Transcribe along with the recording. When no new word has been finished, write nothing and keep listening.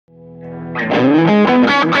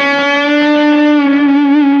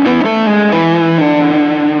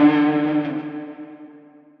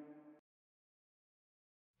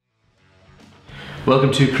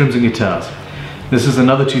Welcome to Crimson Guitars. This is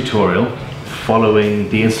another tutorial following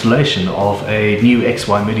the installation of a new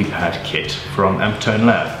XY MIDI pad kit from Amptone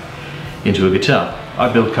Lab into a guitar. I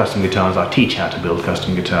build custom guitars, I teach how to build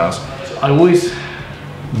custom guitars. I always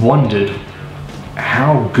wondered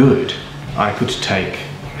how good I could take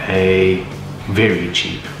a very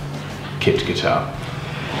cheap kit guitar.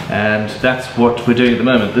 And that's what we're doing at the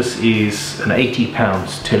moment. This is an 80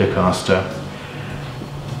 pounds Telecaster,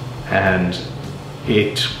 and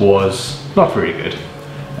it was not very good,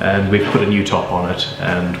 and we've put a new top on it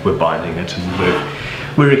and we're binding it,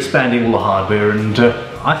 and we're expanding all the hardware, and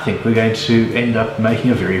I think we're going to end up making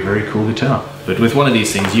a very, very cool guitar. But with one of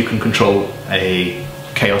these things you can control a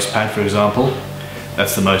Chaos pad, for example.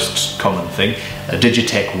 That's the most common thing. A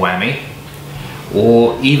Digitech whammy,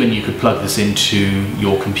 or even you could plug this into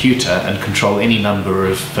your computer and control any number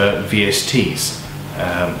of VSTs,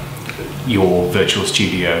 your virtual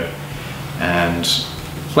studio, and,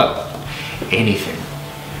 well, anything.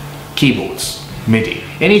 Keyboards, MIDI,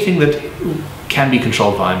 anything that can be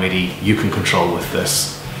controlled via MIDI, you can control with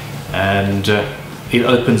this. And it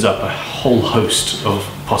opens up a whole host of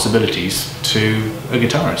possibilities to a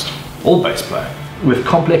guitarist or bass player. With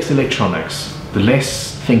complex electronics, the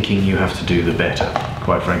less thinking you have to do, the better,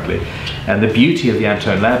 quite frankly. And the beauty of the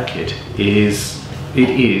Amptone Lab kit is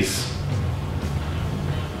it is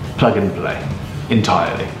plug and play.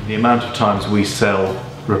 Entirely. The amount of times we sell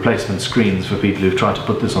replacement screens for people who've tried to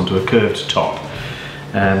put this onto a curved top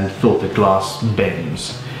and thought the glass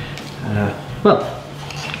bends. Well,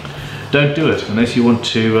 don't do it unless you want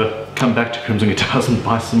to come back to Crimson Guitars and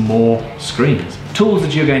buy some more screens. Tools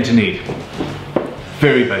that you're going to need.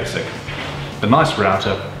 Very basic. A nice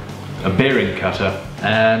router, a bearing cutter,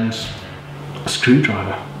 and a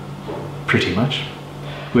screwdriver, pretty much.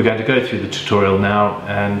 We're going to go through the tutorial now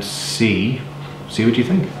and see what you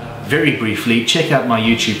think. Very briefly, check out my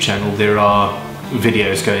YouTube channel. There are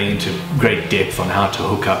videos going into great depth on how to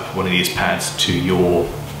hook up one of these pads to your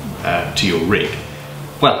rig.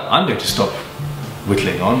 Well, I'm going to stop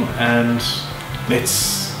whittling on and let's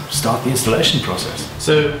start the installation process.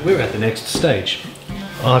 So we're at the next stage.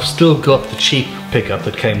 I've still got the cheap pickup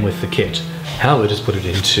that came with the kit. Howard has put it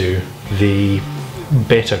into the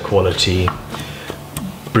better quality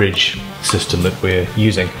bridge system that we're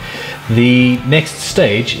using. The next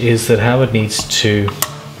stage is that Howard needs to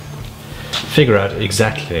figure out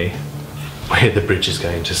exactly where the bridge is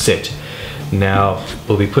going to sit. Now,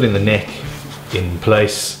 we'll be putting the neck in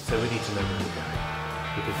place, so we need to know where we're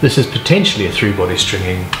going. This is potentially a three-body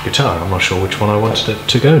stringing guitar. I'm not sure which one I wanted it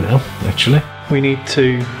to go now, actually. We need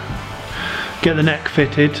to get the neck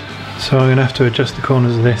fitted, so I'm going to have to adjust the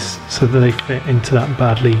corners of this so that they fit into that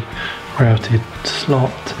badly routed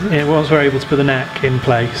slot. Once we're able to put the neck in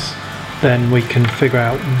place, then we can figure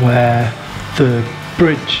out where the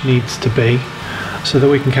bridge needs to be so that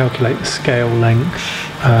we can calculate the scale length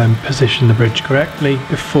and position the bridge correctly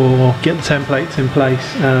before get the templates in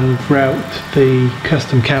place and route the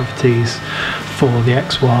custom cavities for the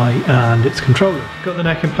XY and its controller. Got the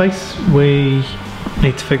neck in place, we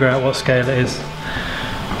need to figure out what scale it is.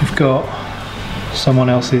 We've got someone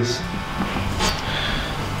else's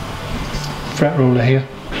fret ruler here.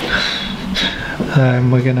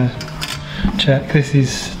 We're going to check. This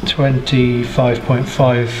is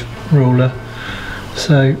 25.5 ruler.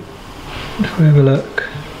 So if we have a look.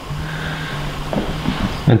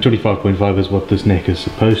 And 25.5 is what this neck is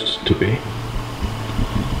supposed to be.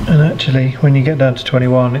 And actually when you get down to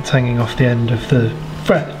 21 it's hanging off the end of the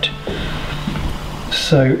fret.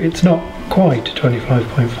 So it's not quite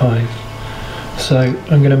 25.5. So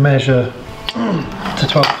I'm going to measure to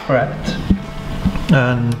 12th fret,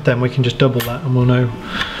 and then we can just double that and we'll know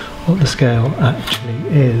what the scale actually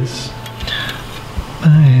is.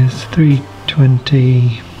 That is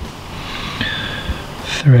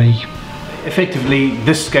 323. Effectively,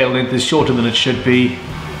 this scale length is shorter than it should be,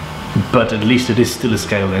 but at least it is still a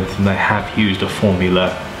scale length, and they have used a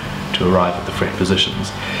formula to arrive at the fret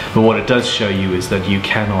positions. But what it does show you is that you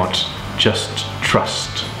cannot just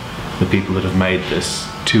trust the people that have made this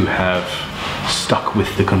to have stuck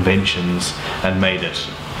with the conventions and made it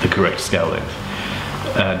the correct scale length.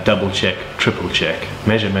 Double check, triple check,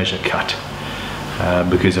 measure, measure, cut.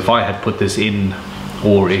 Because if I had put this in,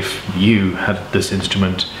 or if you had this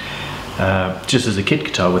instrument just as a kit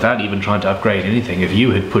guitar without even trying to upgrade anything, if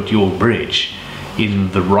you had put your bridge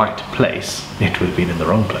in the right place, it would have been in the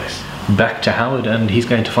wrong place. Back to Howard, and he's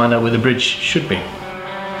going to find out where the bridge should be.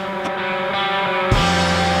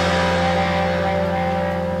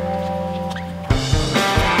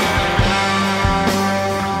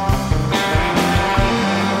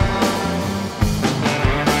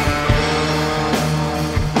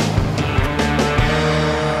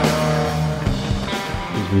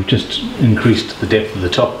 we've just increased the depth of the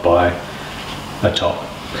top by a top.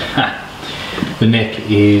 The neck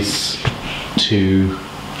is too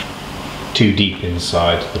deep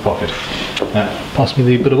inside the pocket. Pass me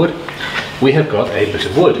the bit of wood. We have got a bit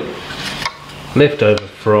of wood left over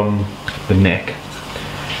from the neck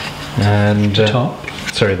and the top.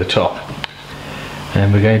 Sorry, the top.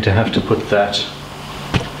 And we're going to have to put that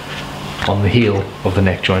on the heel of the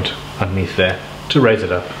neck joint underneath there to raise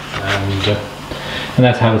it up, and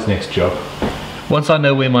that's Howard's next job. Once I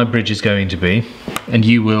know where my bridge is going to be, and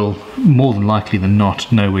you will more than likely than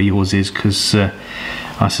not know where yours is, because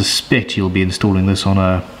I suspect you'll be installing this on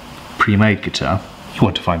a pre-made guitar, you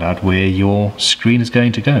want to find out where your screen is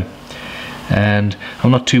going to go. And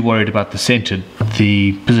I'm not too worried about the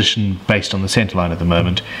position based on the center line at the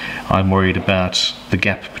moment. I'm worried about the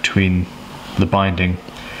gap between the binding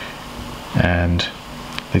and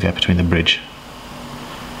the gap between the bridge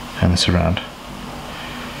and the surround.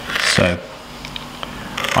 So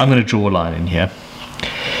I'm going to draw a line in here.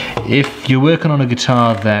 If you're working on a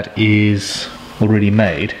guitar that is already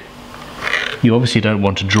made, you obviously don't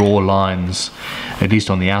want to draw lines, at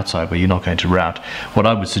least on the outside where you're not going to route. What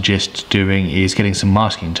I would suggest doing is getting some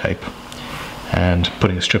masking tape and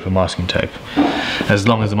putting a strip of masking tape, as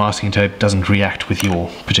long as the masking tape doesn't react with your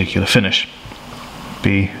particular finish.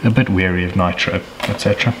 Be a bit wary of nitro,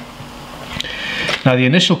 etc. Now, the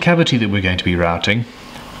initial cavity that we're going to be routing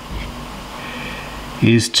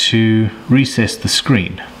is to recess the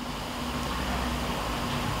screen,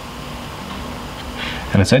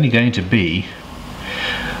 and it's only going to be,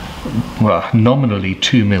 well, nominally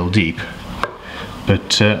 2 mil deep,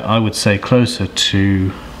 but I would say closer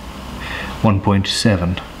to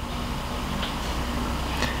 1.7.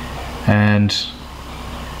 And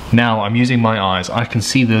now I'm using my eyes. I can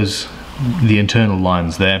see the internal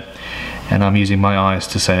lines there, and I'm using my eyes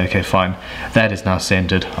to say, okay, fine, that is now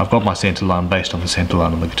centered. I've got my center line based on the center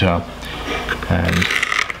line on the guitar, and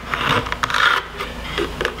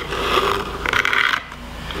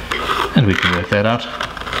we can work that out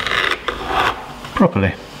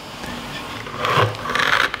properly.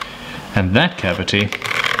 And that cavity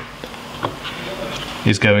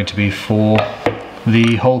is going to be for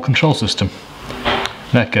the whole control system.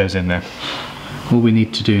 That goes in there. All we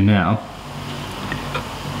need to do now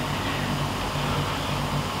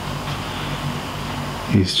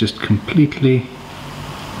is just completely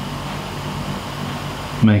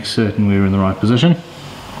make certain we're in the right position,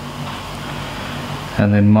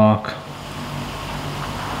 and then mark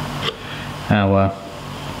our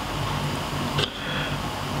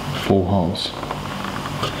 4 holes.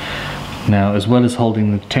 Now, as well as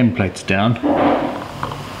holding the templates down,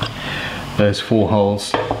 those 4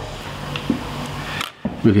 holes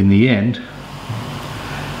will in the end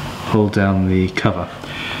hold down the cover.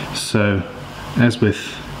 So, as with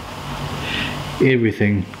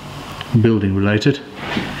everything building related,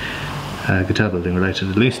 guitar building related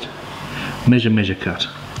at least, measure, cut.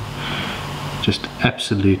 Just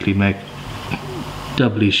absolutely make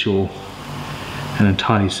doubly sure and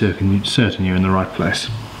entirely certain you're in the right place.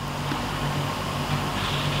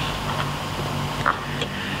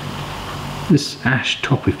 This ash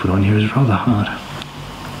top we've put on here is rather hard.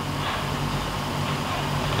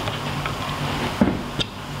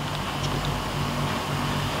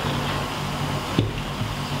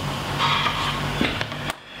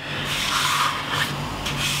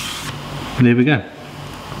 There we go.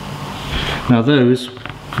 Now those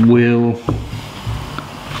will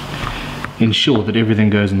ensure that everything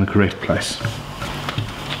goes in the correct place.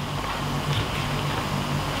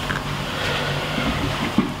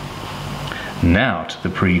 Now to the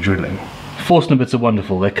pre-drilling. Forstner bits are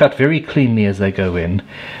wonderful. They cut very cleanly as they go in,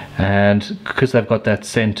 and because they've got that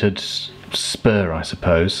centered spur, I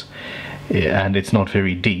suppose, and it's not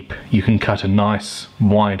very deep, you can cut a nice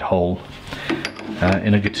wide hole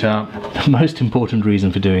in a guitar. The most important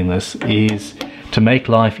reason for doing this is to make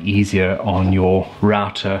life easier on your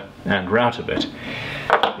router and router bit.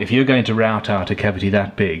 If you're going to route out a cavity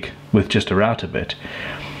that big with just a router bit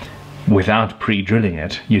without pre-drilling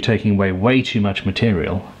it, you're taking away way too much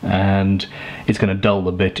material, and it's going to dull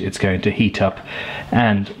the bit, it's going to heat up,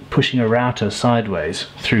 and pushing a router sideways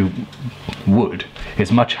through wood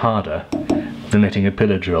is much harder than letting a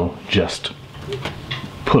pillar drill just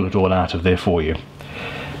pull it all out of there for you.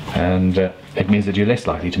 And it means that you're less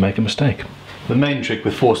likely to make a mistake. The main trick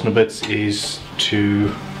with Forstner bits is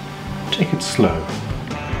to take it slow.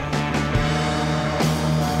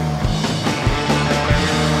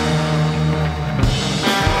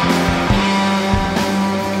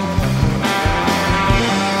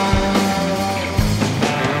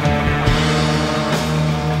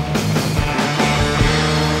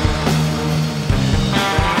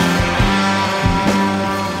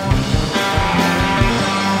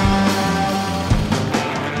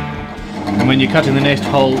 when you're cutting the next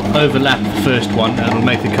hole, overlap the first one and it'll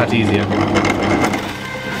make the cut easier.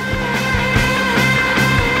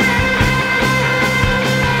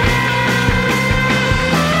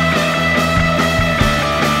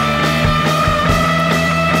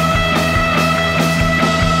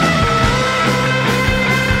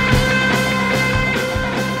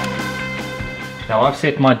 Now I've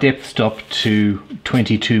set my depth stop to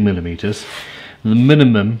 22 millimeters. The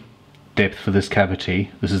minimum depth for this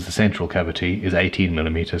cavity, this is the central cavity, is 18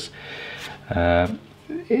 millimeters. To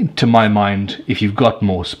my mind, if you've got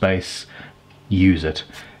more space, use it.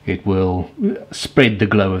 It will spread the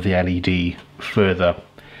glow of the LED further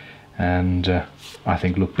and I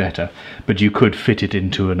think look better. But you could fit it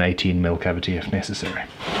into an 18mm cavity if necessary.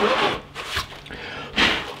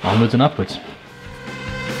 Onwards and upwards.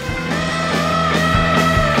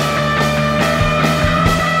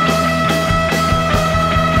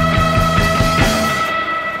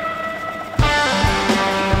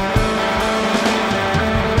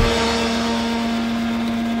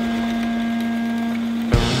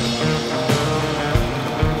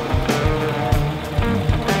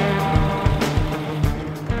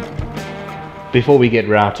 Before we get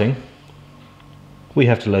routing, we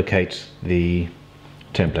have to locate the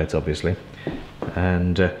templates, obviously,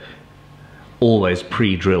 and always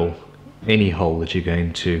pre-drill any hole that you're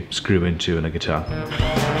going to screw into in a guitar.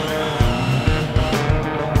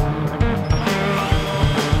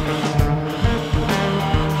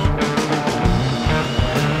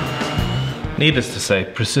 Needless to say,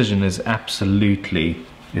 precision is absolutely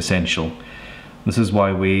essential. This is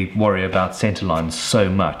why we worry about center lines so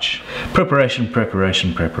much. Preparation,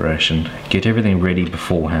 preparation, preparation. Get everything ready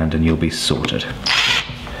beforehand and you'll be sorted.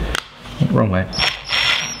 Wrong way.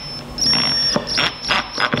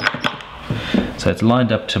 So it's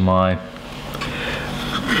lined up to my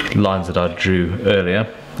lines that I drew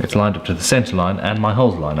earlier. It's lined up to the center line and my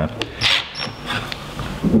holes line up.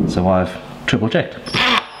 So I've triple checked.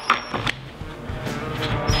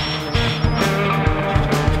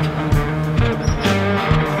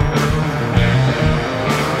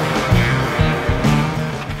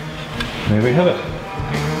 There we have it.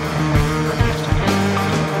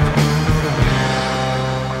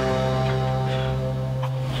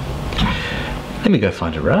 Let me go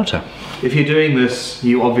find a router. If you're doing this,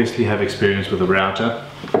 you obviously have experience with a router.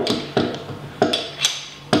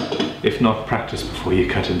 If not, practice before you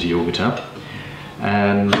cut into your guitar.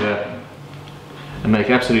 And make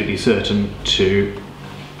absolutely certain to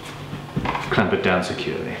clamp it down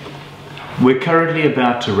securely. We're currently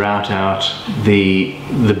about to route out the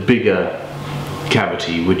bigger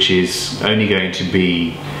cavity, which is only going to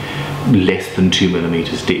be less than 2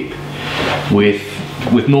 millimeters deep. With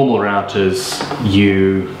normal routers,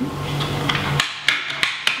 you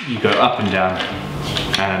go up and down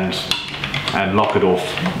and lock it off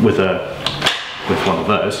with one of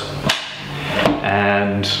those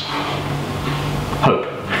and hope.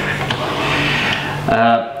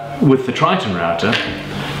 With the Triton router,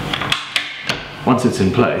 once it's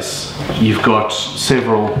in place, you've got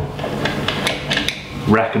several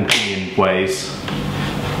rack and pinion ways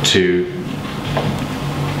to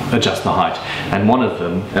adjust the height. And one of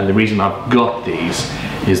them, and the reason I've got these,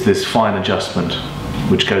 is this fine adjustment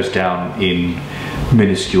which goes down in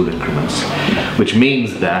minuscule increments, which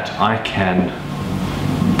means that I can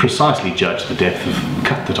precisely judge the depth of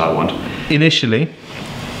cut that I want. Initially,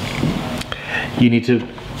 you need to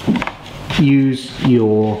use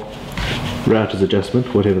your router's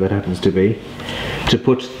adjustment, whatever that happens to be, to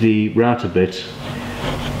put the router bit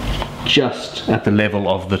just at the level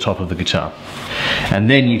of the top of the guitar. And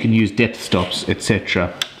then you can use depth stops,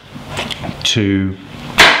 etc. to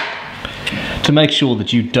make sure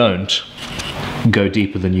that you don't go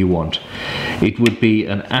deeper than you want. It would be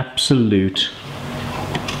an absolute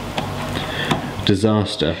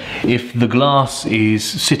disaster if the glass is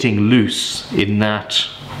sitting loose in that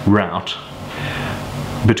route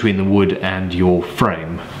between the wood and your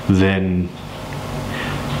frame. Then,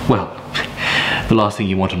 well, the last thing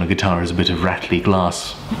you want on a guitar is a bit of rattly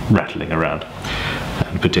glass rattling around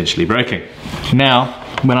and potentially breaking. Now,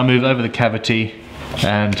 when I move over the cavity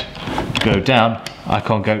and go down, I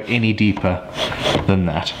can't go any deeper than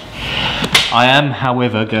that. I am,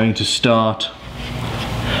 however, going to start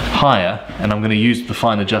higher, and I'm going to use the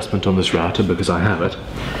fine adjustment on this router because I have it,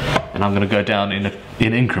 and I'm going to go down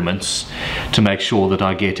in increments to make sure that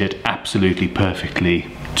I get it absolutely perfectly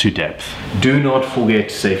to depth. Do not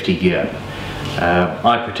forget safety gear.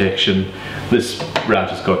 Eye protection. This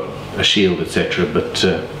router's got a shield, etc., but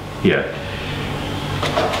yeah,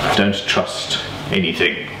 don't trust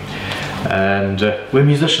anything. And we're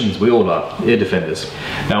musicians, we all are, ear defenders.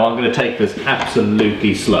 Now I'm going to take this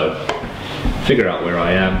absolutely slow, figure out where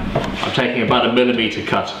I am. I'm taking about a 1mm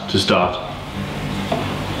cut to start,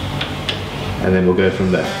 and then we'll go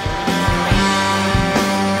from there.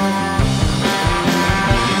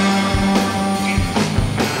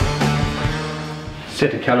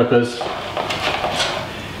 Set of calipers,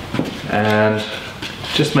 and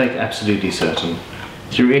just make absolutely certain,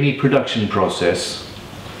 through any production process,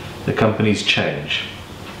 the companies change,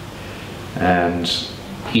 and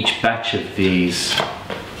each batch of these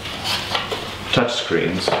touch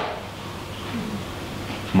screens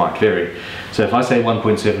might vary. So if I say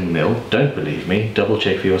 1.7mm, don't believe me, double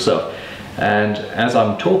check for yourself. And as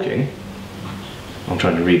I'm talking, I'm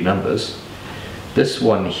trying to read numbers, this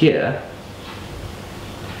one here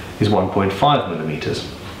is 1.5mm.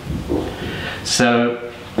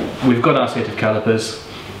 So we've got our set of calipers.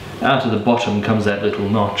 Out of the bottom comes that little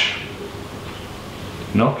notch.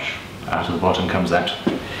 Out of the bottom comes that.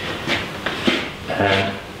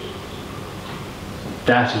 And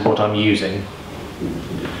that is what I'm using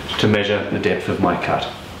to measure the depth of my cut.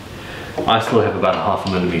 I still have about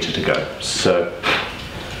 0.5mm to go. So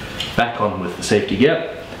back on with the safety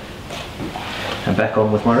gear and back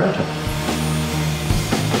on with my router.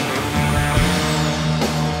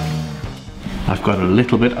 I've got a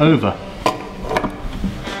little bit over.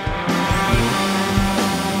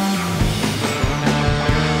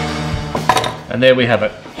 And there we have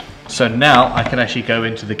it. So now I can actually go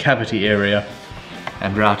into the cavity area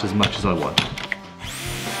and route as much as I want.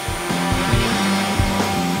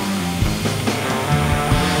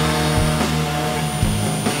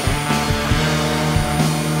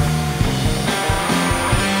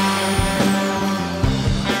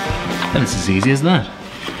 And it's as easy as that.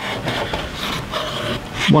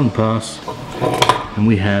 One pass, and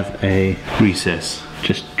we have a recess.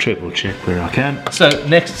 Just triple check where I can. So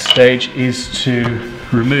next stage is to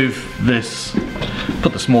remove this,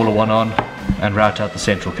 put the smaller one on, and route out the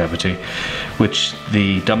central cavity, which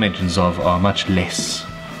the dimensions of are much less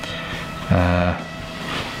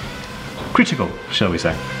critical, shall we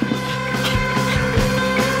say.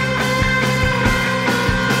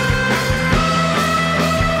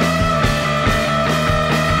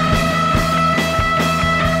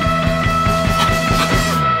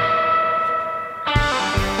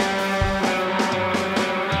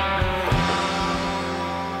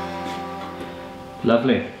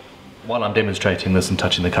 Lovely. While I'm demonstrating this and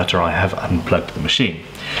touching the cutter, I have unplugged the machine.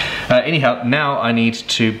 Anyhow, now I need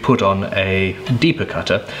to put on a deeper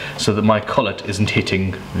cutter so that my collet isn't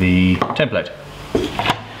hitting the template.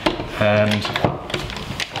 And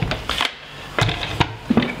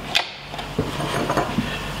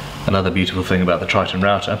another beautiful thing about the Triton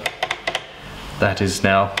router, that is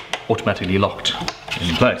now automatically locked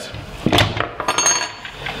in place.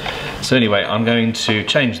 So anyway, I'm going to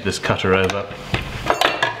change this cutter over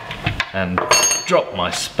and drop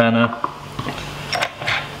my spanner,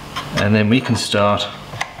 and then we can start,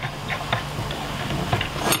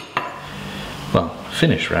 well,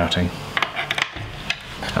 finish routing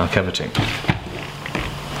our cavity.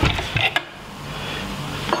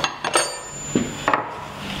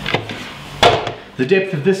 The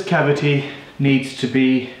depth of this cavity needs to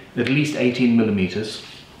be at least 18mm,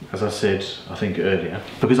 as I said, I think earlier,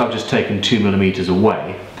 because I've just taken 2mm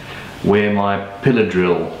away, where my pillar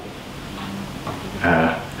drill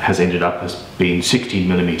has ended up as being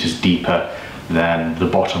 16mm deeper than the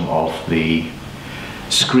bottom of the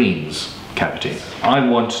screen's cavity. I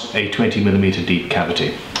want a 20mm deep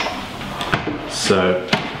cavity. So,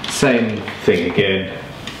 same thing again.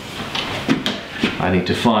 I need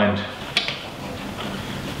to find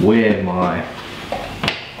where my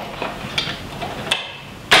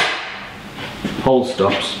hole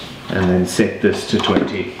stops and then set this to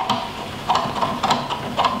 20.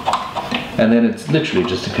 And then it's literally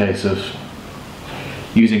just a case of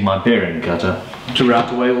using my bearing cutter to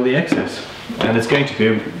route away all the excess. And it's going to be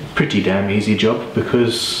a pretty damn easy job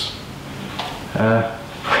because,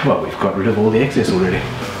 well, we've got rid of all the excess already.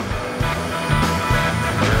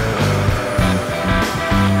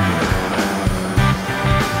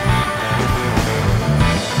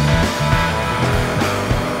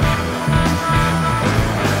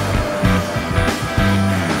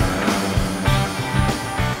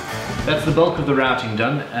 That's the bulk of the routing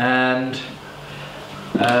done, and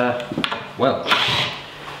well,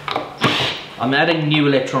 I'm adding new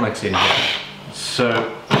electronics in here,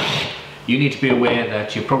 so you need to be aware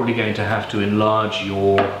that you're probably going to have to enlarge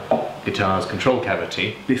your guitar's control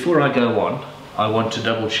cavity. Before I go on, I want to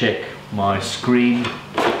double check my screen,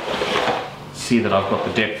 see that I've got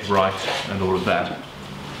the depth right and all of that.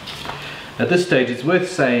 At this stage it's worth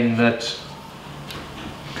saying that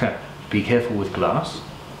be careful with glass,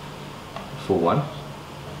 for one.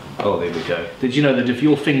 Oh, there we go. Did you know that if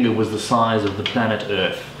your finger was the size of the planet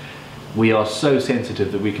Earth, we are so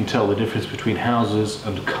sensitive that we can tell the difference between houses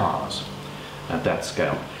and cars at that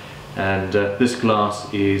scale. And this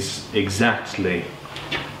glass is exactly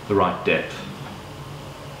the right depth.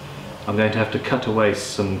 I'm going to have to cut away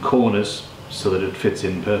some corners so that it fits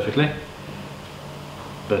in perfectly,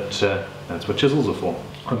 but that's what chisels are for.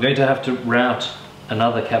 I'm going to have to route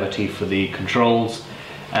another cavity for the controls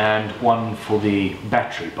and one for the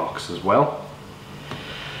battery box as well.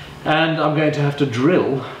 And I'm going to have to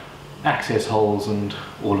drill access holes and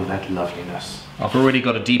all of that loveliness. I've already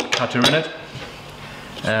got a deep cutter in it,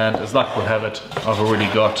 and as luck will have it, I've already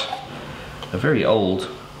got a very old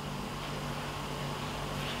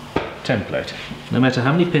template. No matter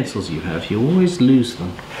how many pencils you have, you always lose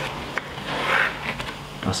them.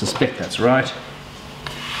 I suspect that's right.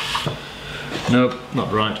 Nope,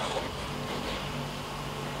 not right.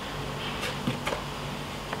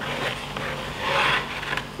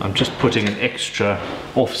 I'm just putting an extra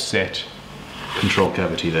offset control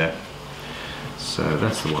cavity there. So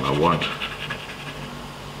that's the one I want.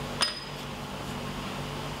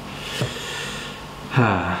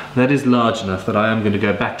 That is large enough that I am going to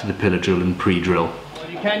go back to the pillar drill and pre-drill. Well,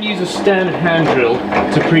 you can use a standard hand drill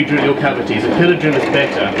to pre-drill your cavities. A pillar drill is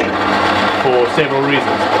better for several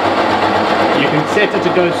reasons. You can set it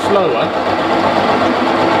to go slower,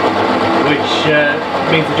 which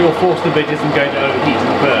means that your force the bit isn't going to overheat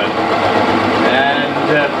and burn.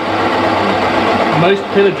 And most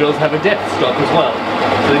pillar drills have a depth stop as well,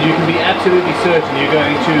 so that you can be absolutely certain you're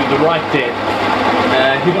going to the right depth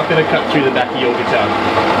and you're not going to cut through the back of your guitar,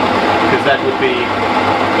 because that would be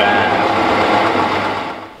bad.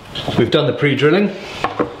 We've done the pre-drilling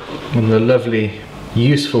on the lovely,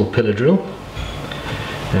 useful pillar drill,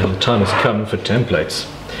 and the time has come for templates.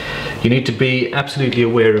 You need to be absolutely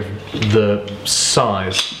aware of the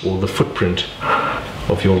size or the footprint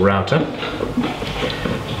of your router.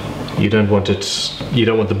 You don't want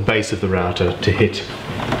the base of the router to hit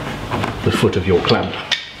the foot of your clamp,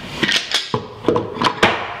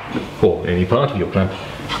 or any part of your clamp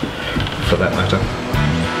for that matter.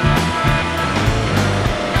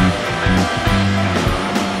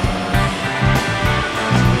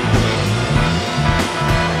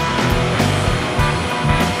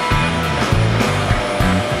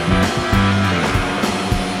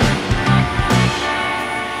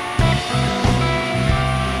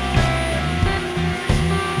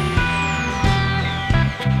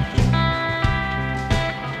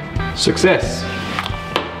 Success!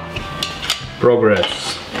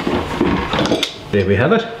 Progress! There we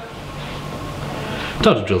have it.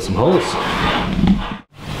 Time to drill some holes.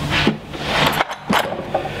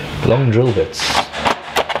 Long drill bits.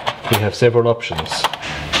 We have several options.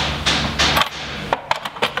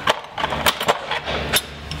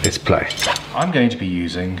 Let's play. I'm going to be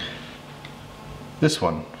using this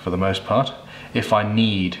one for the most part, if I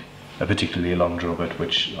need a particularly long drill bit,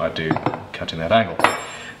 which I do, cutting that angle.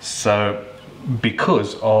 So,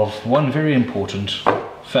 because of one very important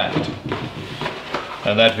fact,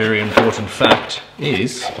 and that very important fact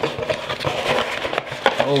is,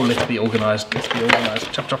 oh, let's be organised,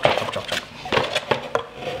 chop, chop, chop, chop, chop, chop.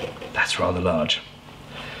 That's rather large.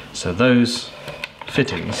 So those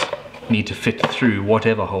fittings need to fit through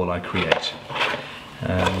whatever hole I create.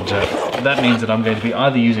 And that means that I'm going to be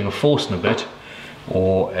either using a Forstner bit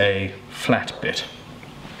or a flat bit.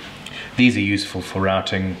 These are useful for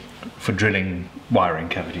routing, for drilling wiring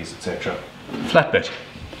cavities, etc. Flat bit.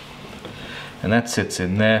 And that sits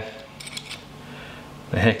in there.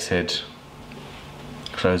 The hex head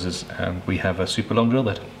closes and we have a super long drill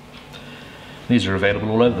bit. These are available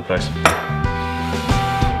all over the place.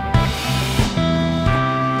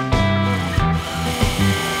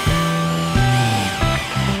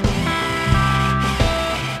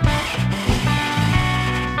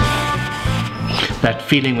 That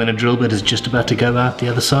feeling when a drill bit is just about to go out the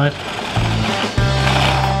other side.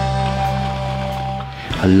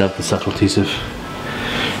 I love the subtleties of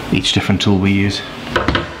each different tool we use.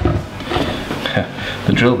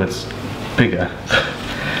 The drill bit's bigger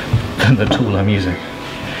than the tool I'm using.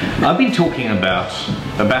 I've been talking about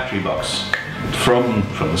a battery box from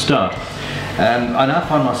the start, and I now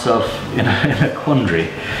find myself in a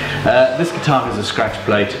quandary. This guitar has a scratch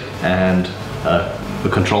plate and the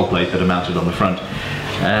control plate that are mounted on the front,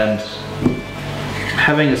 and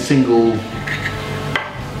having a single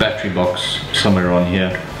battery box somewhere on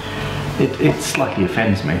here, it slightly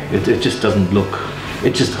offends me. It just doesn't look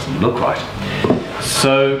right.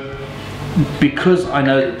 So Because I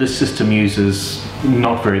know that this system uses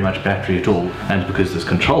not very much battery at all, and because this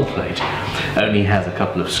control plate only has a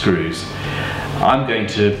couple of screws, I'm going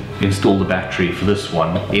to install the battery for this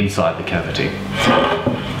one inside the cavity.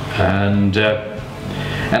 And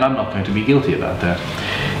I'm not going to be guilty about that.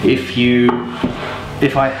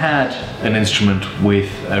 If I had an instrument with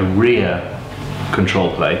a rear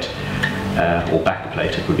control plate, or back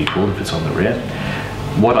plate it would be called if it's on the rear,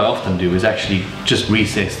 what I often do is actually just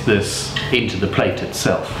recess this into the plate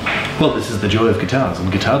itself. Well, this is the joy of guitars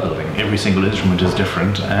and guitar building. Every single instrument is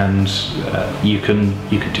different, and you can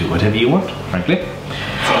do whatever you want, frankly.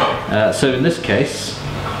 So in this case,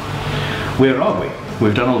 where are we?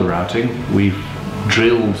 We've done all the routing. We've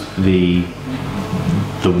drilled the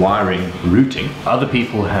wiring routing. Other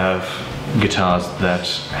people have guitars that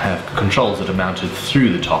have controls that are mounted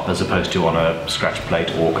through the top as opposed to on a scratch plate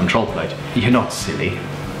or control plate. You're not silly.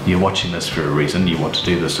 You're watching this for a reason. You want to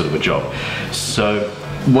do this sort of a job. So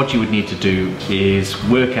what you would need to do is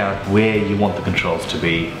work out where you want the controls to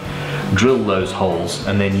be, drill those holes,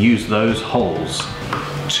 and then use those holes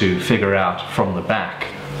to figure out from the back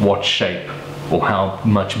what shape or how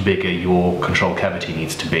much bigger your control cavity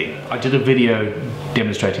needs to be. I did a video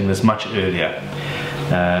demonstrating this much earlier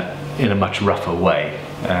in a much rougher way,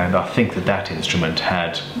 and I think that instrument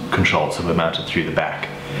had controls that were mounted through the back,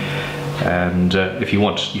 and if you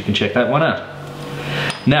want, you can check that one out.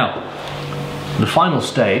 Now, the final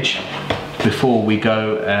stage before we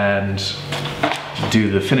go and do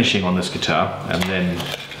the finishing on this guitar and then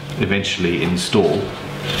eventually install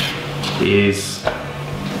is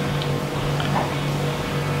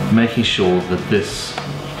making sure that this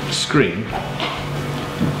screen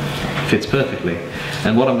fits perfectly.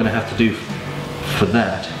 And what I'm going to have to do for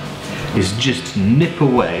that is just nip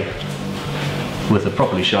away with a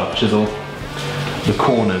properly sharp chisel the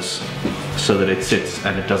corners so that it sits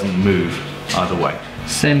and it doesn't move either way.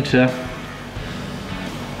 Center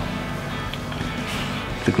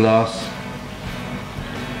the glass.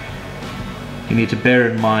 You need to bear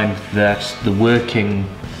in mind that the working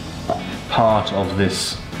part of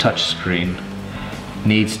this touch screen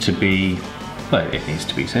needs to be, well, it needs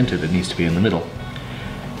to be centered, it needs to be in the middle.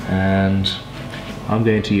 And I'm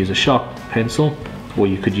going to use a sharp pencil, or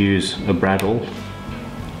you could use a bradawl.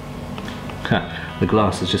 The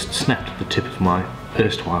glass has just snapped at the tip of my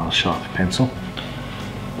erstwhile sharp pencil.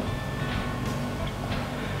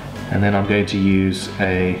 And then I'm going to use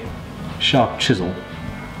a sharp chisel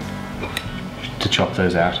to chop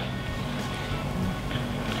those out.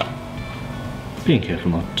 Being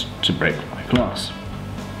careful not to break my glass,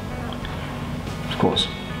 of course.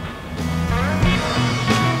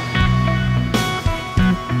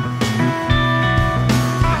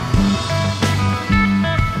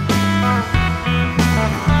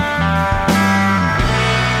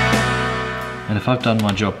 And if I've done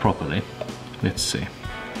my job properly, let's see.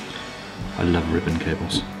 I love ribbon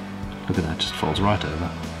cables. Look at that, just folds right over.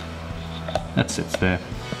 That sits there.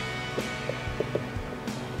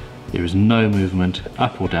 There is no movement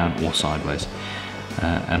up or down or sideways.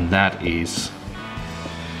 And that is,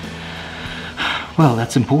 well,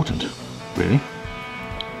 that's important, really.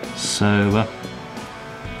 So,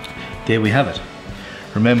 there we have it.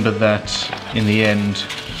 Remember that in the end,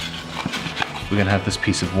 we're going to have this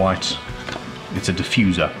piece of white. It's a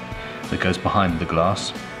diffuser that goes behind the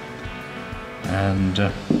glass. And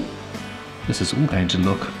this is all going to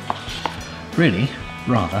look really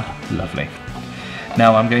rather lovely.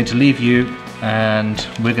 Now I'm going to leave you, and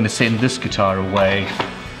we're going to send this guitar away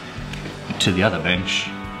to the other bench,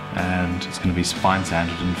 and it's going to be spine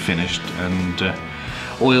sanded and finished and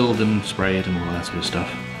oiled and sprayed and all that sort of stuff.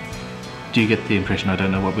 Do you get the impression I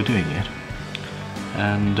don't know what we're doing yet?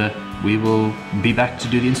 And we will be back to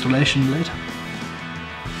do the installation later.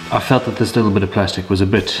 I felt that this little bit of plastic was a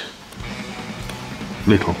bit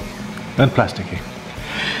little and plasticky.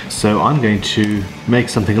 So I'm going to make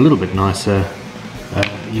something a little bit nicer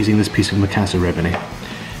using this piece of Macassar ebony.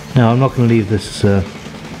 Now I'm not going to leave this a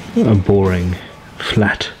boring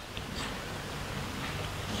flat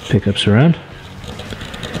pickups around.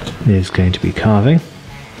 There's going to be carving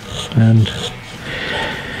and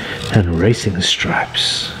racing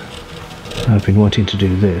stripes. I've been wanting to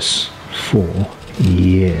do this for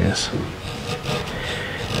years.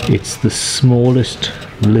 It's the smallest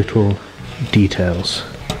little details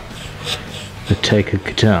that take a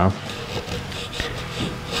guitar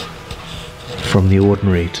from the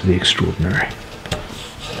ordinary to the extraordinary.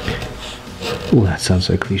 Oh, that sounds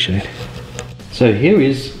so cliched. So here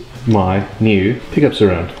is my new pickup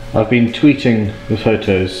surround. I've been tweeting the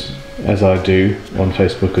photos as I do on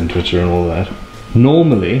Facebook and Twitter and all that.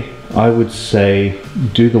 Normally, I would say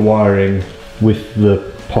do the wiring with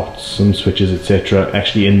the pots and switches, etc.,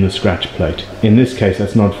 actually in the scratch plate. In this case,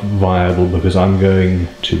 that's not viable because I'm going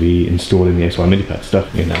to be installing the XY MIDI pad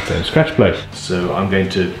stuff in that same scratch plate. So I'm going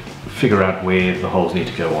to figure out where the holes need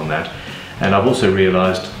to go on that. And I've also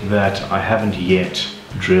realized that I haven't yet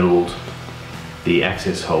drilled the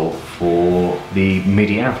access hole for the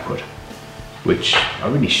MIDI output, which I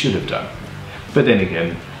really should have done. But then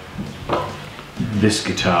again, this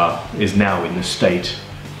guitar is now in the state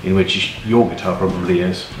in which your guitar probably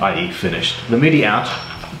is, i.e. finished. The MIDI out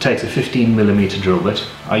takes a 15mm drill bit.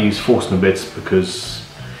 I use Forstner bits because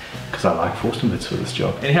I like Forstner bits for this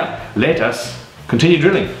job. Anyhow, let us continue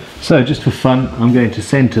drilling. So just for fun, I'm going to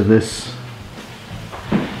center this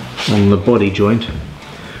on the body joint.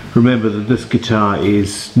 Remember that this guitar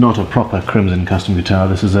is not a proper Crimson custom guitar.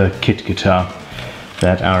 This is a kit guitar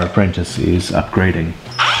that our apprentice is upgrading,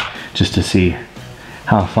 just to see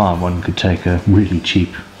how far one could take a really cheap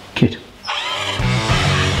kit.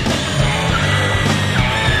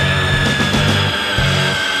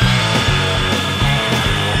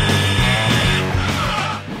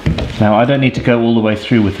 Now I don't need to go all the way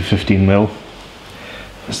through with the 15mm,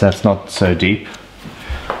 because that's not so deep,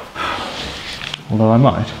 although I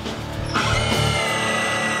might.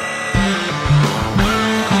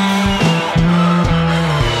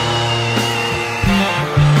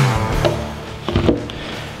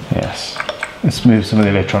 Yes, let's move some of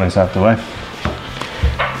the electronics out the way.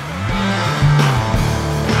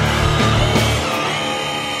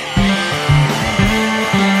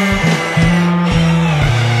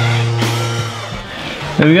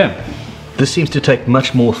 There we go. This seems to take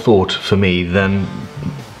much more thought for me than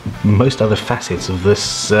most other facets of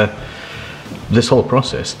this this whole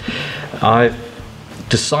process. I've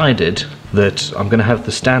decided that I'm going to have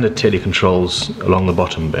the standard tele controls along the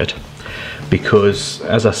bottom bit because,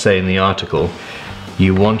 as I say in the article,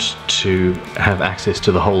 you want to have access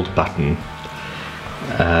to the hold button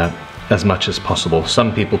as much as possible.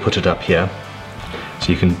 Some people put it up here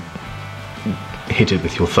so you can hit it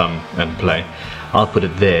with your thumb and play. I'll put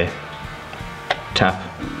it there, tap,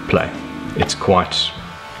 play. It's close,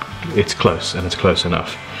 and it's close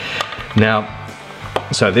enough. Now,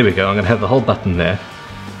 so there we go, I'm going to have the whole button there.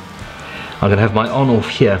 I'm going to have my on-off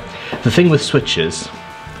here. The thing with switches,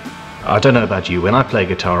 I don't know about you, when I play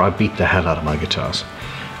guitar I beat the hell out of my guitars.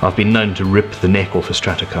 I've been known to rip the neck off a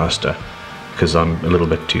Stratocaster because I'm a little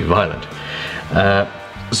bit too violent.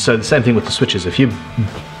 So the same thing with the switches. If you're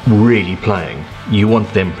really playing, you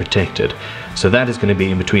want them protected. So that is going to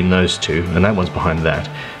be in between those two, and that one's behind that,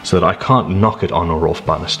 so that I can't knock it on or off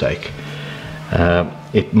by mistake.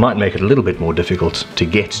 It might make it a little bit more difficult to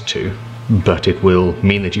get to, but it will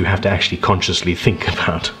mean that you have to actually consciously think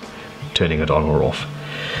about turning it on or off.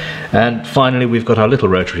 And finally, we've got our little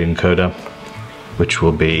rotary encoder, which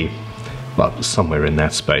will be, well, somewhere in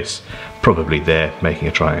that space, probably there, making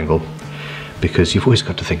a triangle, because you've always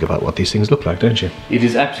got to think about what these things look like, don't you? It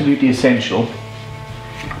is absolutely essential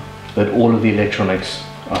that all of the electronics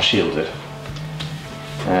are shielded,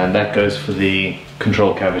 and that goes for the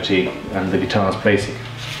control cavity and the guitar's basic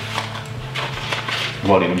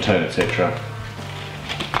volume and tone, etc.,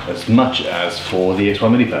 as much as for the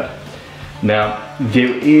XY MIDI pad. Now,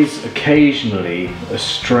 there is occasionally a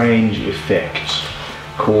strange effect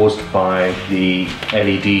caused by the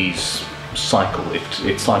LED's cycle.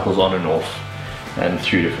 It cycles on and off and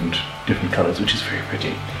through different colors, which is very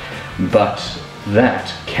pretty. But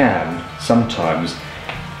that can sometimes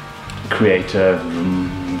create a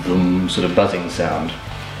vroom sort of buzzing sound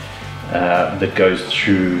that goes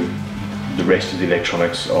through the rest of the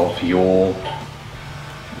electronics of your,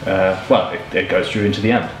 well, it goes through into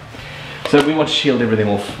the amp. So we want to shield everything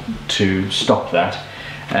off to stop that,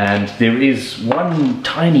 and there is one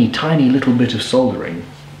tiny little bit of soldering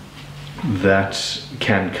that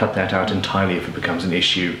can cut that out entirely if it becomes an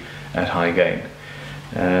issue at high gain.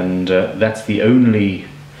 And that's the only,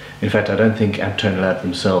 in fact I don't think Amptone Lab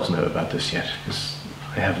themselves know about this yet, because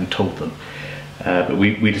I haven't told them. But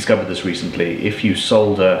we discovered this recently. If you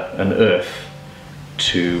solder an earth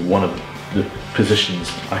to one of the positions,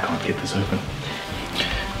 I can't get this open.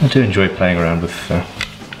 I do enjoy playing around with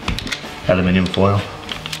aluminium foil.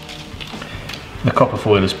 The copper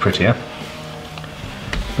foil is prettier,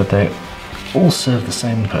 but they all serve the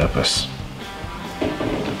same purpose.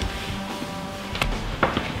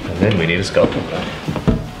 And then we need a sculptor plate.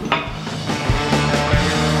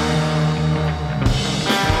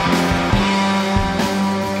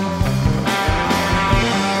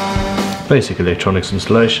 Basic electronics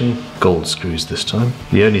installation, gold screws this time.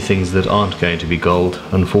 The only things that aren't going to be gold,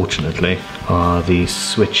 unfortunately, are the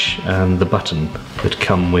switch and the button that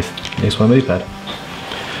come with the X1 MIDI pad.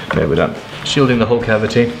 Okay, we're done. Shielding the whole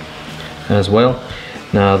cavity as well.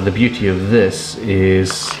 Now the beauty of this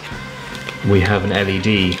is we have an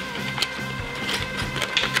LED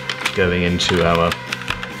going into our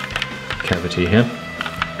cavity here,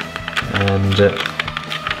 and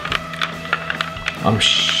I'm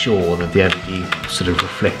sure that the LED sort of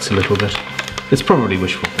reflects a little bit. It's probably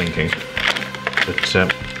wishful thinking, but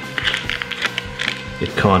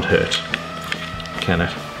it can't hurt, can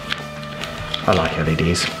it? I like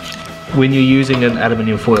LEDs. When you're using an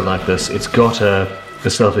aluminium foil like this, it's got a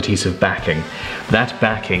self-adhesive backing. That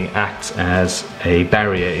backing acts as a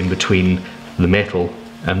barrier in between the metal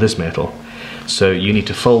and this metal. So you need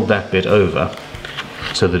to fold that bit over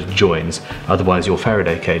so that it joins, otherwise your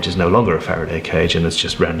Faraday cage is no longer a Faraday cage and it's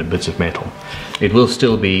just random bits of metal. It will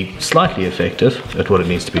still be slightly effective at what it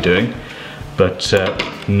needs to be doing, but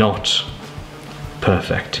not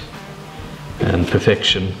perfect. And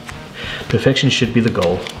perfection should be the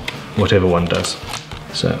goal, whatever one does.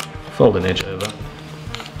 So fold an edge over.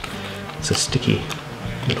 It's a sticky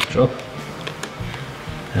little job,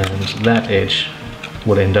 and that edge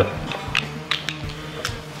will end up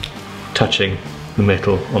touching the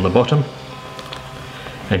metal on the bottom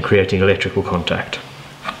and creating electrical contact,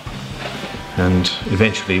 and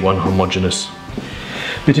eventually one homogeneous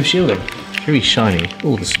bit of shielding. Very shiny.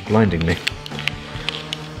 Oh, this is blinding me.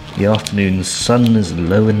 The afternoon sun is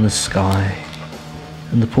low in the sky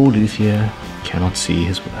and the poor luthier cannot see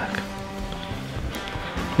his work.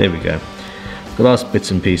 There we go. The last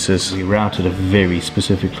bits and pieces, we routed a very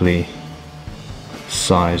specifically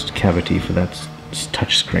sized cavity for that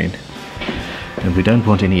touch screen. And we don't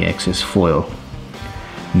want any excess foil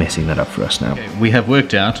messing that up for us now. Okay, we have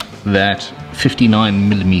worked out that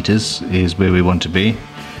 59mm is where we want to be,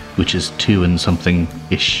 which is 2 and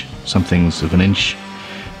something-ish, somethings of an inch.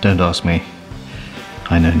 Don't ask me,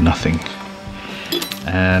 I know nothing.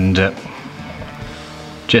 And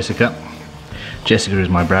Jessica is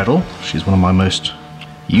my bradawl. She's one of my most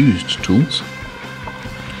used tools.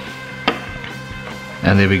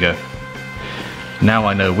 And there we go. Now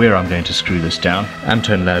I know where I'm going to screw this down.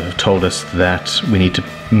 Anton Lab have told us that we need to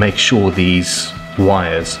make sure these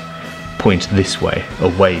wires point this way,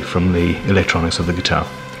 away from the electronics of the guitar,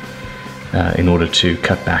 in order to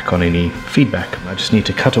cut back on any feedback. I just need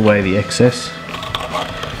to cut away the excess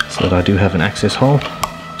so that I do have an access hole.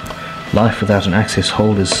 Life without an access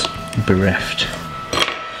hole is bereft.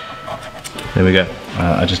 There we go.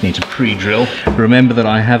 I just need to pre-drill. Remember that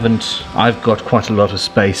I've got quite a lot of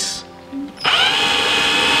space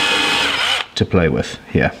to play with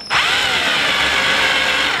here,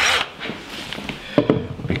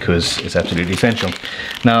 because it's absolutely essential.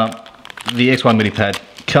 Now, the X1 MIDI pad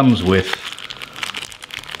comes with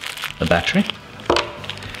a battery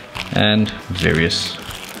and various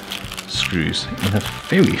screws in a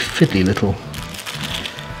very fiddly little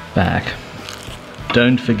bag.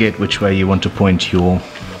 Don't forget which way you want to point your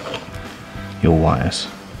wires.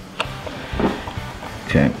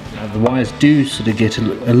 Okay. The wires do sort of get a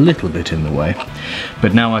little bit in the way,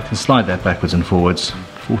 but now I can slide that backwards and forwards.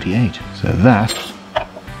 48. So that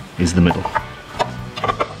is the middle.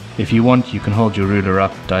 If you want, you can hold your ruler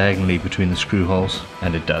up diagonally between the screw holes,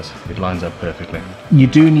 and it does. It lines up perfectly. You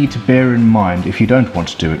do need to bear in mind, if you don't want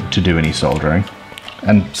to do any soldering,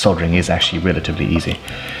 and soldering is actually relatively easy,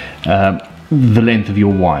 the length of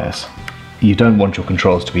your wires. You don't want your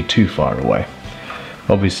controls to be too far away.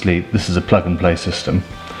 Obviously, this is a plug-and-play system.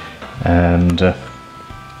 And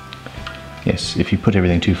yes, if you put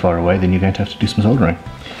everything too far away, then you're going to have to do some soldering.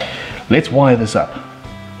 Let's wire this up.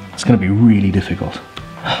 It's going to be really difficult.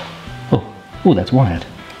 Oh, that's wired.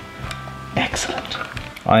 Excellent.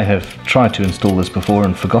 I have tried to install this before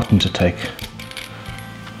and forgotten to take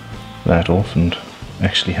that off and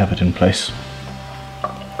actually have it in place.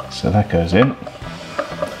 So that goes in.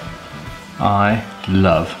 I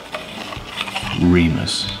love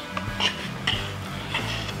reamers.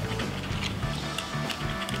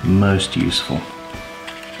 Most useful.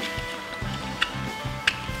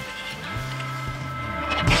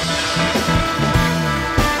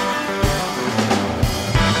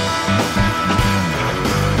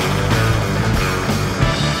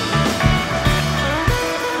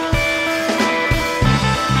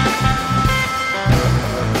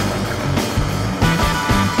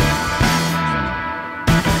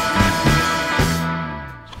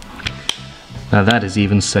 Now that is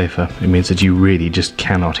even safer. It means that you really just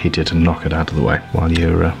cannot hit it and knock it out of the way while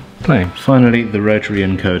you're playing. Finally, the rotary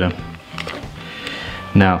encoder.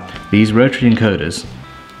 Now, these rotary encoders,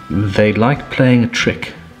 they like playing a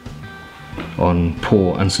trick on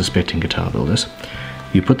poor, unsuspecting guitar builders.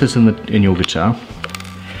 You put this in your guitar,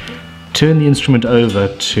 turn the instrument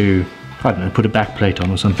over to, I don't know, put a back plate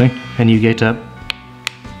on or something, and you get a,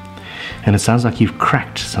 and it sounds like you've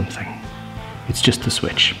cracked something. It's just the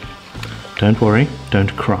switch. Don't worry,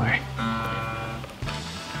 don't cry.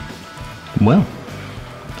 Well,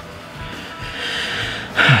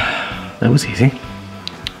 that was easy.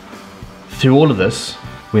 Through all of this,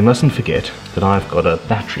 we mustn't forget that I've got a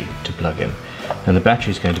battery to plug in, and the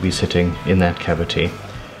battery is going to be sitting in that cavity,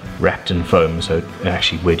 wrapped in foam, so it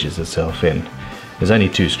actually wedges itself in. There's only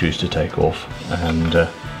 2 screws to take off, and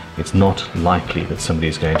it's not likely that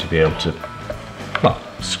somebody's going to be able to, well,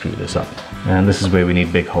 screw this up. And this is where we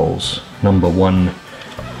need big holes. Number 1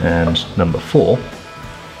 and number 4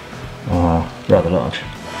 are rather large.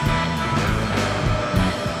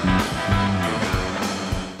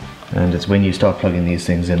 And it's when you start plugging these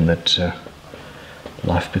things in that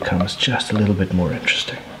life becomes just a little bit more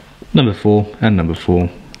interesting. Number 4 and number 4.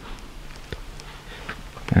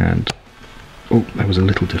 And, oh, that was a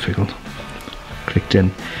little difficult. Clicked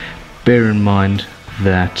in. Bear in mind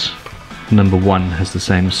that number 1 has the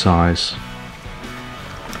same size,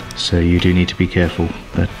 so you do need to be careful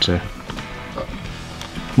that,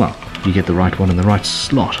 well, you get the right one in the right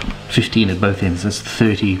slot. 15 at both ends, that's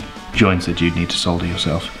 30 joints that you'd need to solder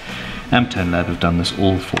yourself. Amptone Lab have done this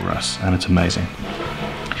all for us, and it's amazing.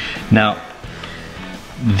 Now,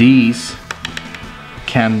 these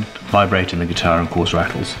can vibrate in the guitar and cause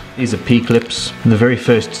rattles. These are P-clips. The very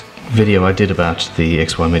first video I did about the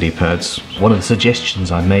XY MIDI pads, one of the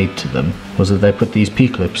suggestions I made to them was that they put these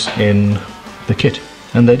P-clips in the kit,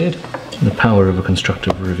 and they did. The power of a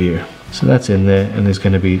constructive review. So that's in there, and there's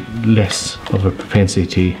going to be less of a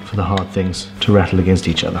propensity for the hard things to rattle against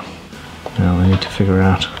each other. Now I need to figure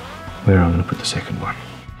out where I'm going to put the second one.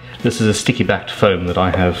 This is a sticky backed foam that I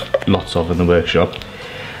have lots of in the workshop.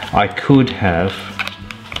 I could have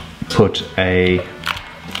put a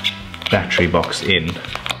battery box in,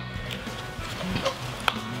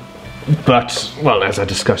 but, well, as I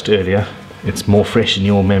discussed earlier, it's more fresh in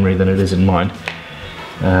your memory than it is in mine.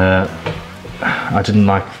 I didn't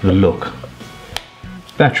like the look.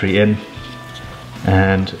 Battery in,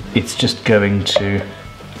 and it's just going to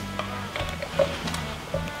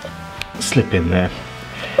slip in there,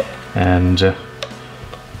 and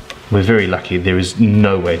we're very lucky. There is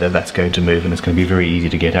no way that that's going to move, and it's going to be very easy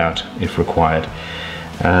to get out if required.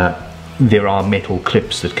 There are metal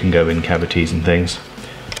clips that can go in cavities and things,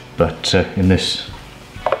 but in this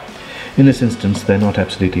instance they're not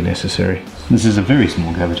absolutely necessary. This is a very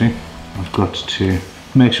small cavity. I've got to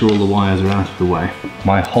make sure all the wires are out of the way.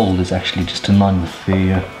 My hold is actually just in line with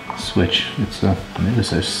the switch. It's an ever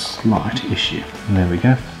so slight issue. And there we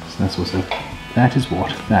go. So that's what's up. That is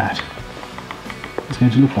what that is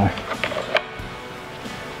going to look like.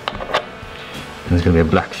 And there's going to be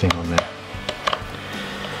a black thing on there.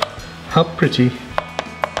 How pretty.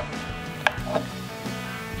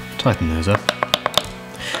 Tighten those up.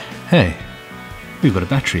 Hey, we've got a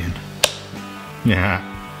battery in. Yeah.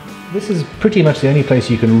 This is pretty much the only place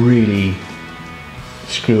you can really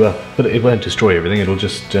screw up, but it won't destroy everything. It'll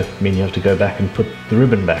just mean you have to go back and put the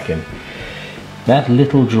ribbon back in. That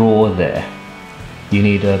little drawer there, you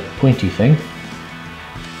need a pointy thing.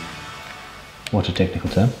 What a technical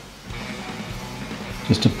term.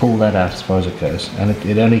 Just to pull that out as far as it goes, and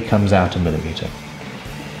it only comes out 1 millimeter.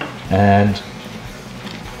 And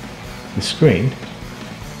the screen,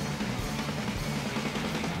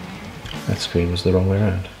 that screen was the wrong way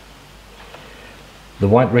around. The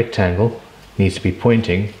white rectangle needs to be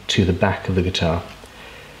pointing to the back of the guitar.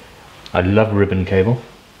 I love ribbon cable.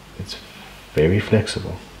 It's very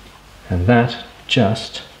flexible. And that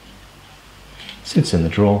just sits in the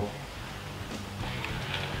drawer.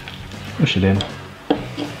 Push it in.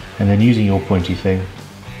 And then using your pointy thing,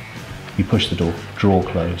 you push the drawer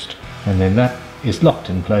closed. And then that is locked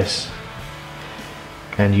in place.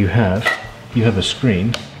 And you have a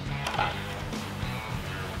screen,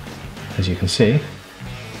 as you can see,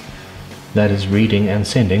 that is reading and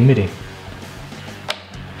sending MIDI.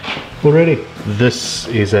 Already. This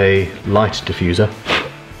is a light diffuser,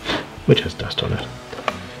 which has dust on it.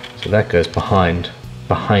 So that goes behind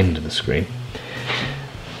the screen.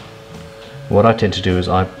 What I tend to do is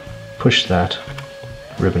I push that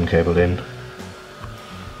ribbon cable in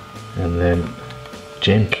and then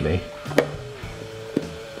gently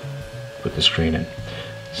put the screen in.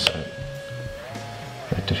 So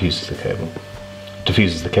that diffuses the cable.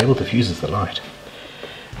 Diffuses the cable, diffuses the light.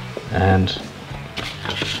 And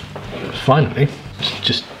finally,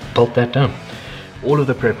 just bolt that down. all of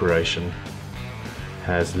the preparation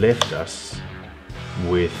has left us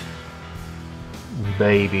with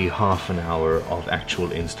maybe half an hour of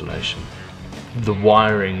actual installation. The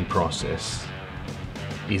wiring process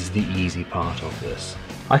is the easy part of this.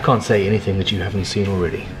 I can't say anything that you haven't seen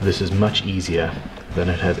already. This is much easier than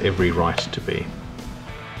it has every right to be.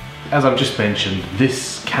 As I've just mentioned,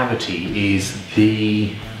 this cavity is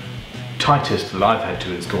the tightest that I've had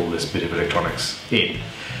to install this bit of electronics in,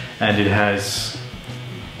 and it has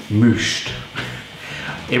mooshed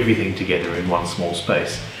everything together in one small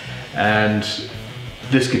space. And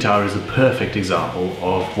this guitar is a perfect example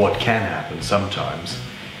of what can happen sometimes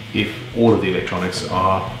if all of the electronics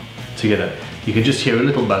are together. You can just hear a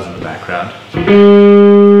little buzz in the background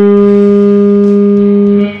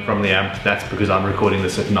from the amp. That's because I'm recording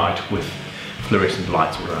this at night with fluorescent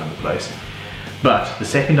lights all around the place. But the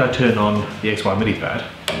second I turn on the XY MIDI pad,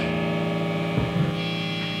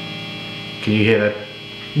 can you hear that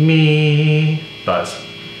me buzz?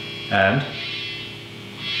 And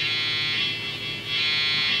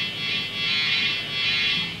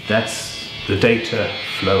that's the data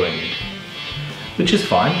flowing, which is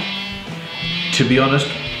fine. To be honest,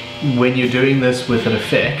 when you're doing this with an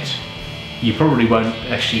effect, you probably won't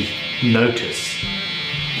actually notice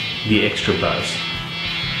the extra buzz.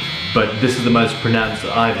 But this is the most pronounced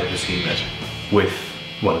that I've ever seen it with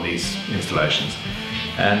one of these installations.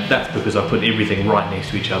 And that's because I've put everything right next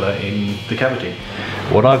to each other in the cavity.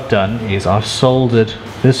 What I've done is I've soldered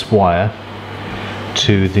this wire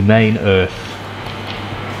to the main earth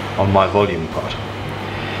on my volume pot.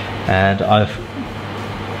 And I've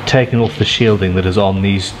taken off the shielding that is on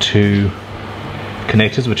these two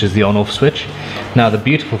connectors, which is the on-off switch. Now the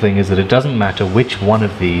beautiful thing is that it doesn't matter which one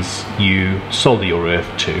of these you solder your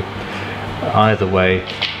earth to. Either way,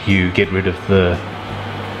 you get rid of the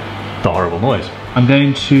horrible noise. I'm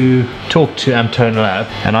going to talk to Amtona Lab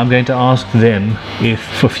and I'm going to ask them if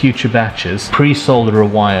for future batches pre-solder a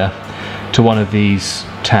wire to one of these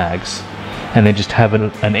tags and then just have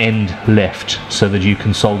an end left so that you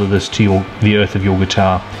can solder this to the earth of your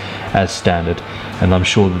guitar as standard, and I'm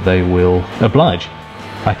sure that they will oblige.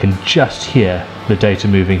 I can just hear the data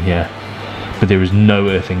moving here, but there is no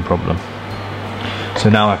earthing problem. So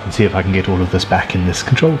now I can see if I can get all of this back in this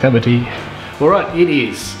control cavity. Alright, it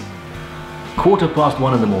is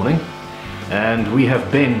 1:15 in the morning and we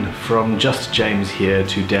have Ben from Just James here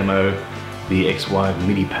to demo the XY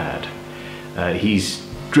MIDI pad. He's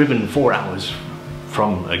driven 4 hours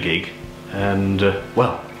from a gig and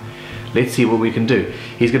well, let's see what we can do.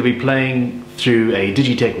 He's going to be playing through a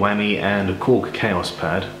Digitech Whammy and a Korg Chaos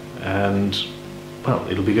pad and well,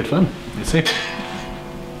 it'll be good fun. Let's see.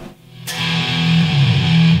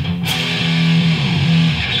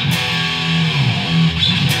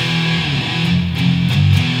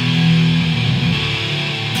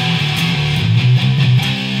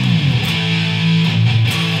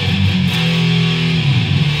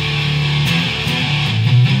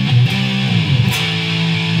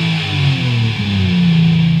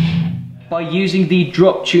 By using the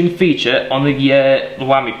drop tune feature on the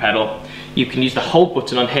whammy pedal, you can use the hold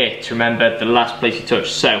button on here to remember the last place you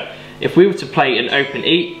touched. So if we were to play an open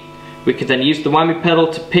E, we could then use the whammy pedal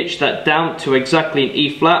to pitch that down to exactly an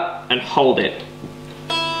E flat and hold it.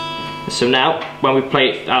 So now when we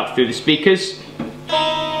play it out through the speakers,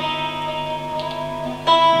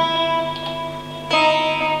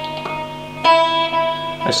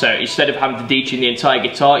 so instead of having to detune the entire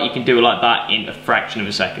guitar, you can do it like that in a fraction of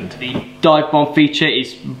a second. The dive bomb feature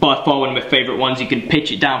is by far one of my favourite ones. You can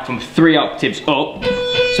pitch it down from 3 octaves up.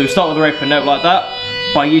 So we start with an open note like that.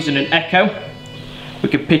 By using an echo, we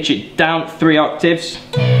can pitch it down 3 octaves.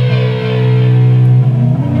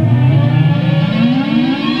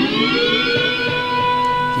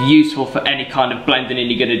 Useful for any kind of blending in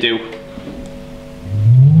you're going to do.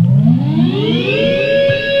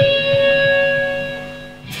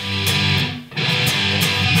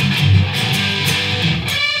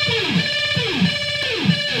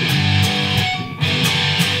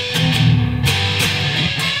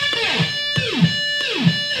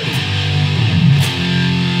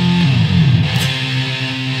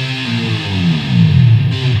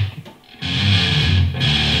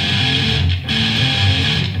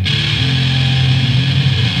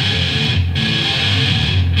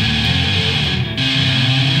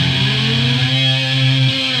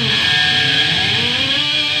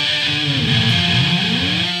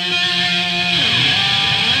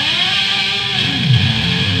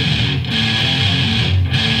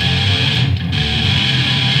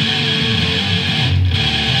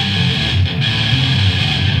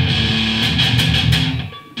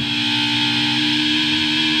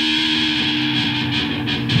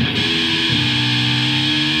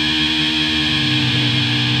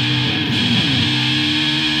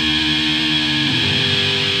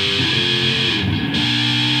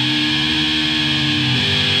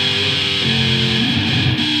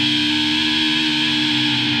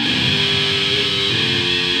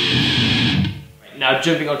 Now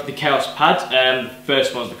jumping onto the Chaos pad, the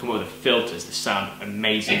first ones that come up with the filters, they sound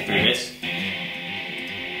amazing through this.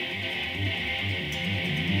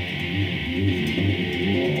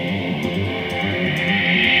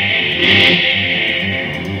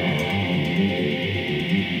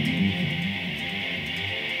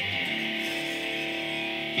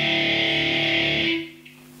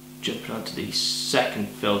 Jumping onto the second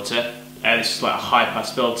filter, this is like a high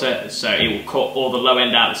pass filter, so it will cut all the low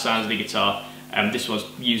end out of the sounds of the guitar. This one's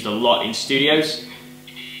used a lot in studios.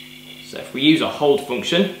 So if we use a hold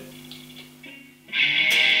function,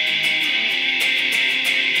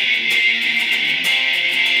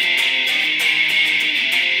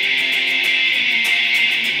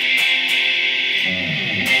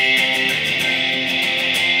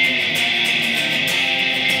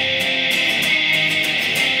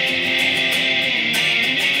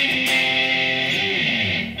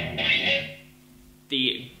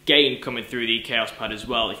 the gain coming through the Chaos pad as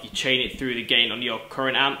well, if you chain it through the gain on your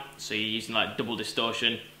current amp, so you're using like double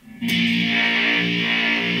distortion.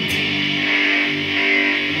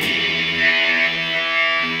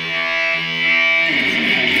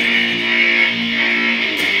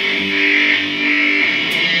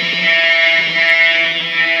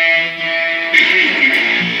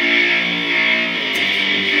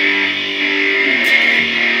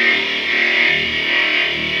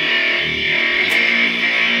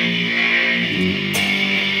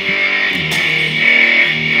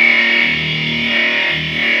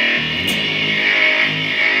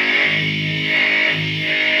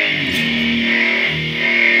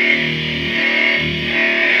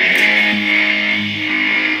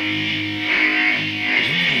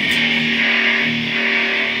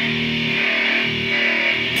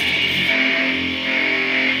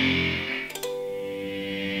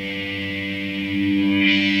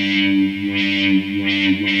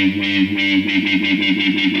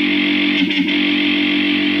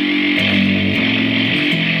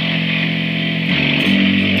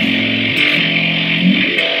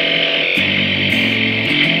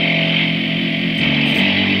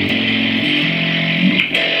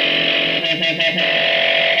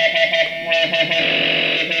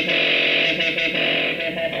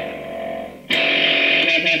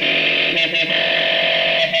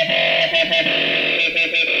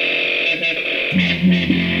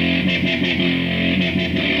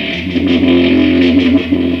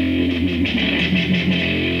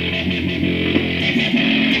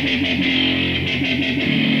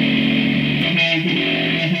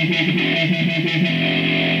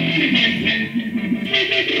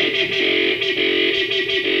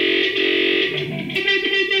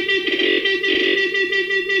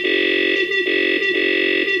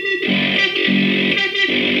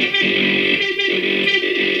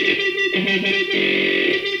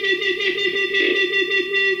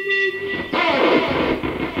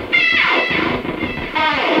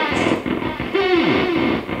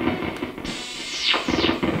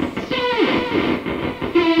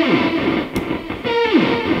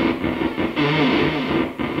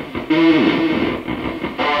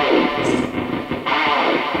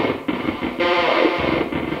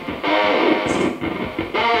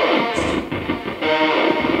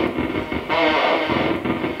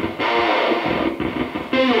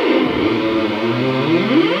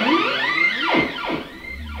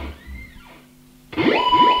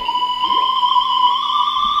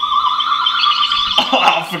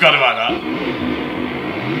 I forgot about that.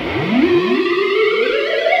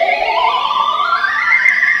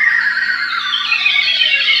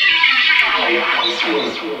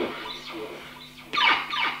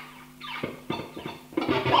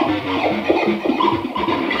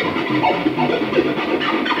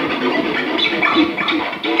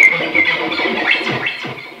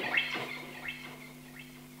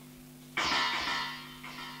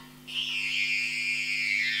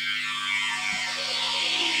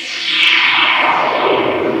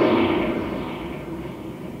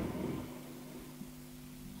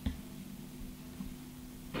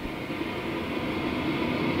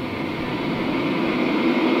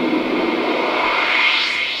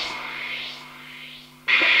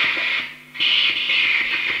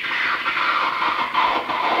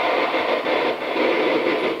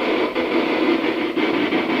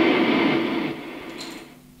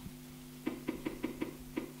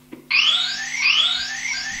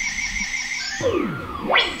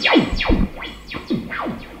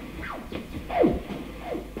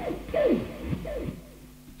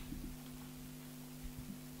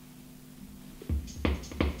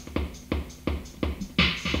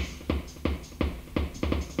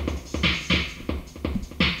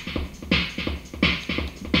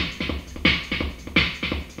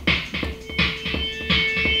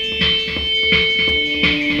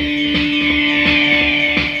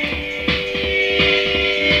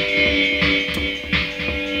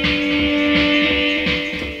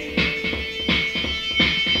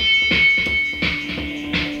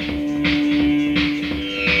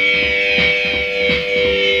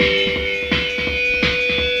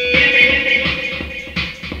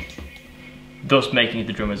 thus making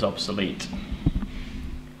the drummers obsolete.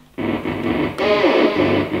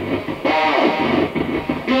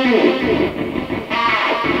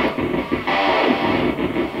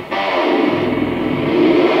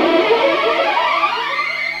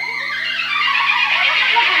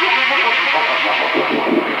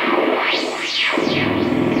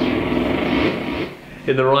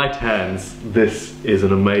 In the right hands, this is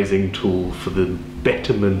an amazing tool for the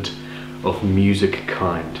betterment of music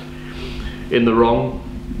kind. In the wrong,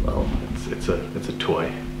 well, it's a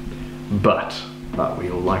toy. But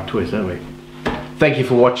we all like toys, don't we? Thank you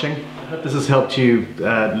for watching. I hope this has helped you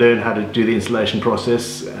learn how to do the installation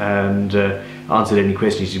process and answered any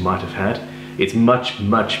questions you might have had. It's much,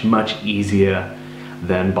 much, much easier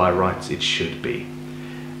than by rights it should be.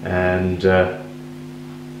 And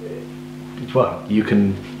well, you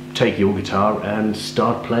can take your guitar and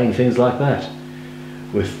start playing things like that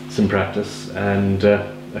with some practice and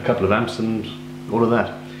a couple of amps and all of that.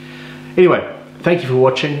 Anyway, thank you for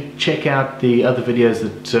watching. Check out the other videos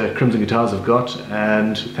that Crimson Guitars have got,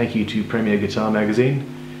 and thank you to Premier Guitar Magazine.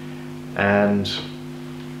 And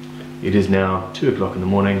it is now 2 o'clock in the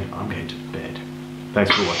morning. I'm going to bed.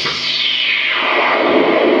 Thanks for watching.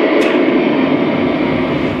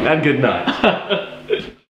 And good night.